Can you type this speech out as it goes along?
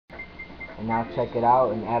and now check it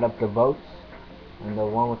out and add up the votes, and the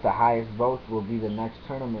one with the highest votes will be the next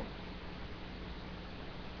tournament.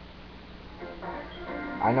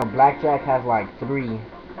 I know blackjack has like 3,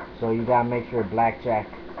 so you gotta make sure blackjack.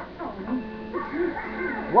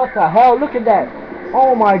 What the hell? Look at that!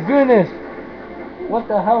 Oh my goodness! What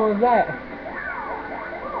the hell is that?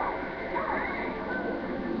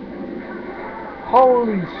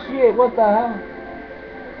 Holy shit! What the hell?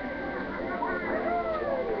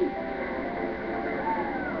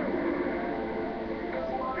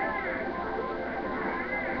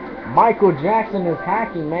 Michael Jackson is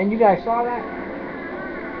hacking, man. You guys saw that?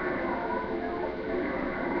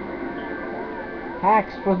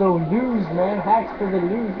 Hacks for the lose, man. Hacks for the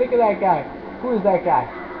lose. Look at that guy. Who is that guy?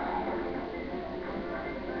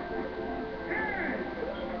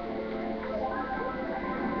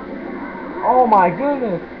 Oh my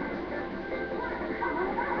goodness.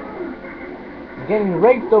 I'm getting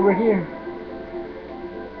raped over here.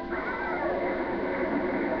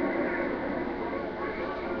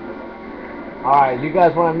 Alright, you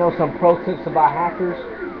guys want to know some pro tips about hackers?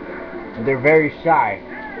 They're very shy.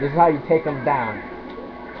 This is how you take them down.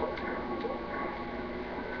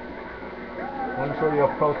 Let me show you a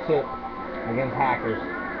pro tip against hackers.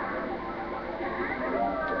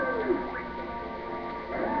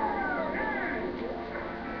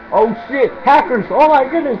 Oh shit! Hackers! Oh my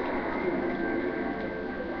goodness!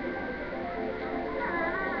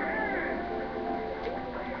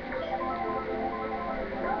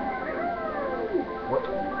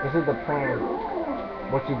 This is the plan.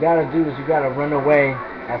 What you gotta do is you gotta run away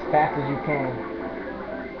as fast as you can.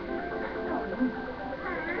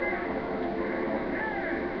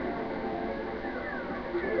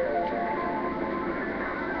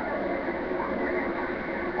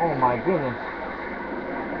 Oh my goodness.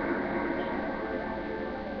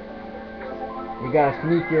 You gotta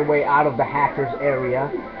sneak your way out of the hacker's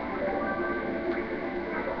area.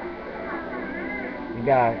 You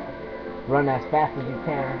gotta run as fast as you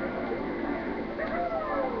can.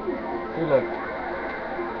 See, look.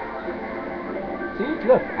 See,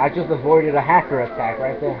 look. I just avoided a hacker attack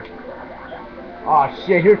right there. Oh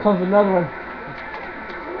shit, here comes another one.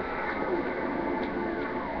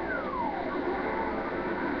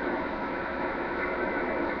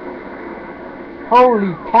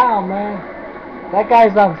 Holy cow, man. That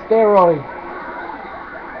guy's on steroids.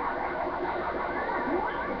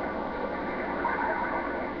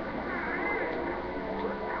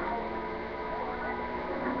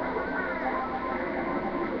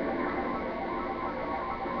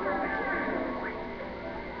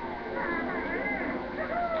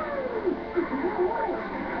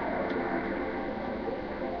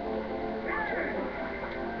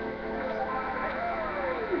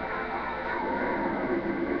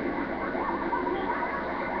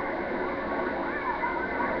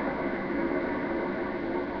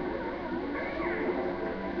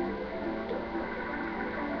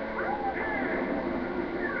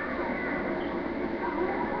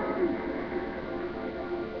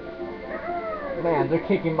 Man, they're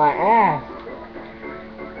kicking my ass.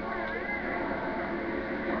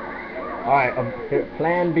 Alright,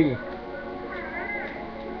 plan B.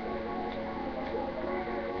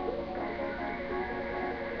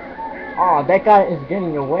 Oh, that guy is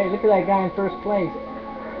getting away. Look at that guy in first place.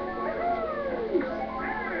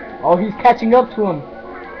 Oh, he's catching up to him.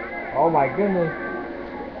 Oh my goodness.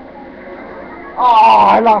 Oh,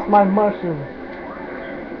 I lost my mushroom.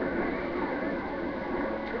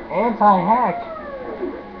 Anti-hack.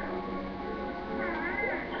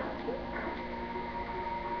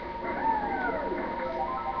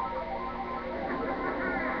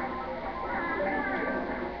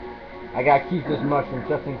 I gotta keep this mushroom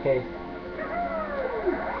just in case.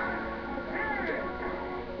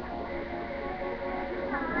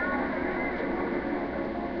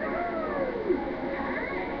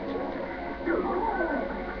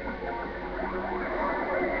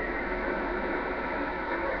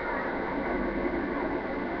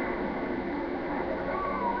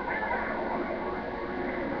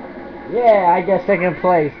 Yeah, I get second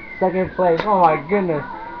place. Second place. Oh my goodness.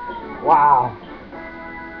 Wow.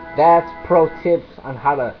 That's pro tips on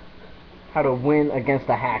how to win against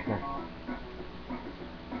a hacker.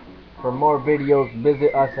 For more videos,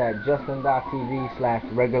 visit us at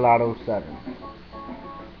justin.tv/regulado7.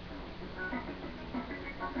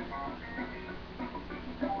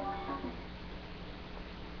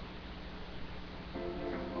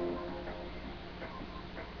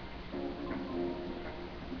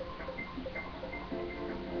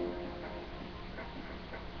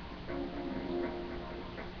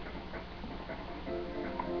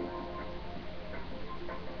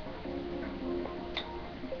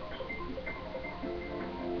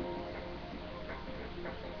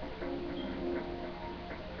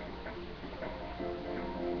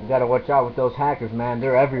 gotta watch out with those hackers, man.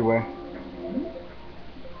 They're everywhere.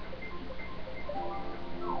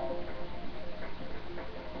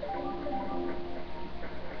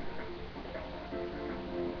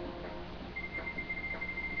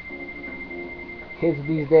 Kids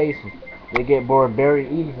these days, they get bored very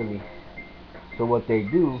easily. So what they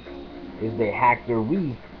do is they hack their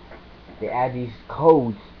Wii. They add these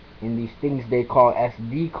codes in these things they call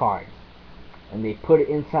SD cards, and they put it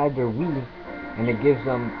inside their Wii, and it gives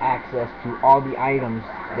them access to all the items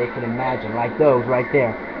they can imagine, like those right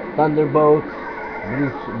there, thunderbolts,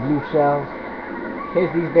 blue shells.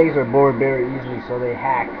 Kids these days are bored very easily, so they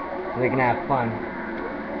hack so they can have fun.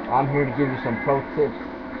 I'm here to give you some pro tips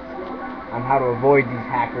on how to avoid these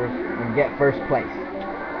hackers and get first place.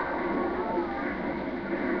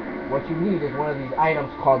 What you need is one of these items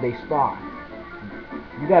called a star.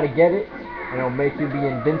 You gotta get it, and it'll make you be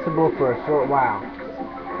invincible for a short while.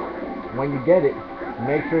 When you get it,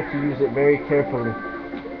 make sure to use it very carefully.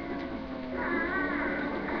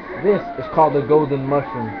 This is called the golden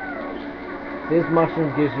mushroom. This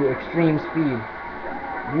mushroom gives you extreme speed.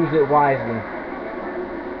 Use it wisely.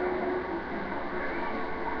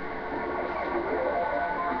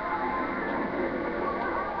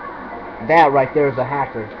 That right there is a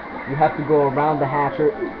hacker. You have to go around the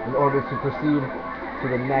hacker in order to proceed to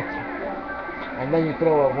the next. And then you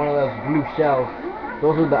throw one of those blue shells.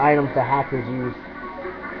 Those are the items the hackers use.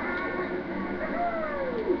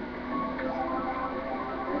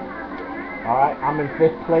 Alright, I'm in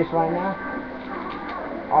 5th place right now.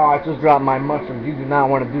 Oh, I just dropped my mushrooms. You do not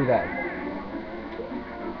want to do that.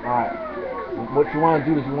 Alright, what you want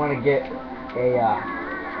to do is you want to get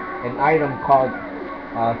an item called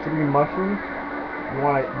 3 mushrooms. You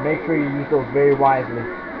want to make sure you use those very wisely.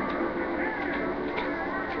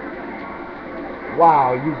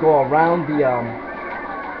 Wow, you go around the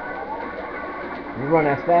you run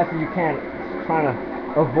as fast as you can, trying to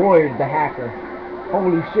avoid the hacker.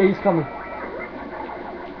 Holy shit, he's coming.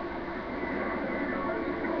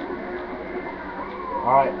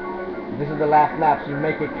 Alright, this is the last lap, so you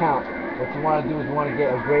make it count. What you want to do is you want to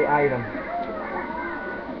get a great item.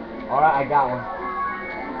 Alright, I got one.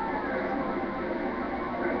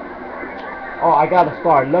 Oh, I got a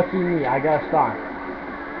star. Lucky me, I got a star.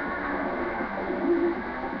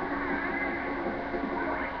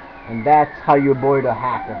 And that's how you avoid a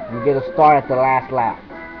hacker. You get a star at the last lap.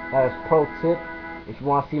 That is pro tip. If you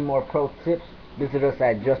want to see more pro tips, visit us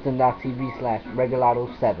at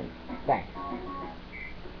justin.tv/regalado7. Thanks.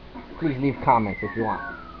 Please leave comments if you want.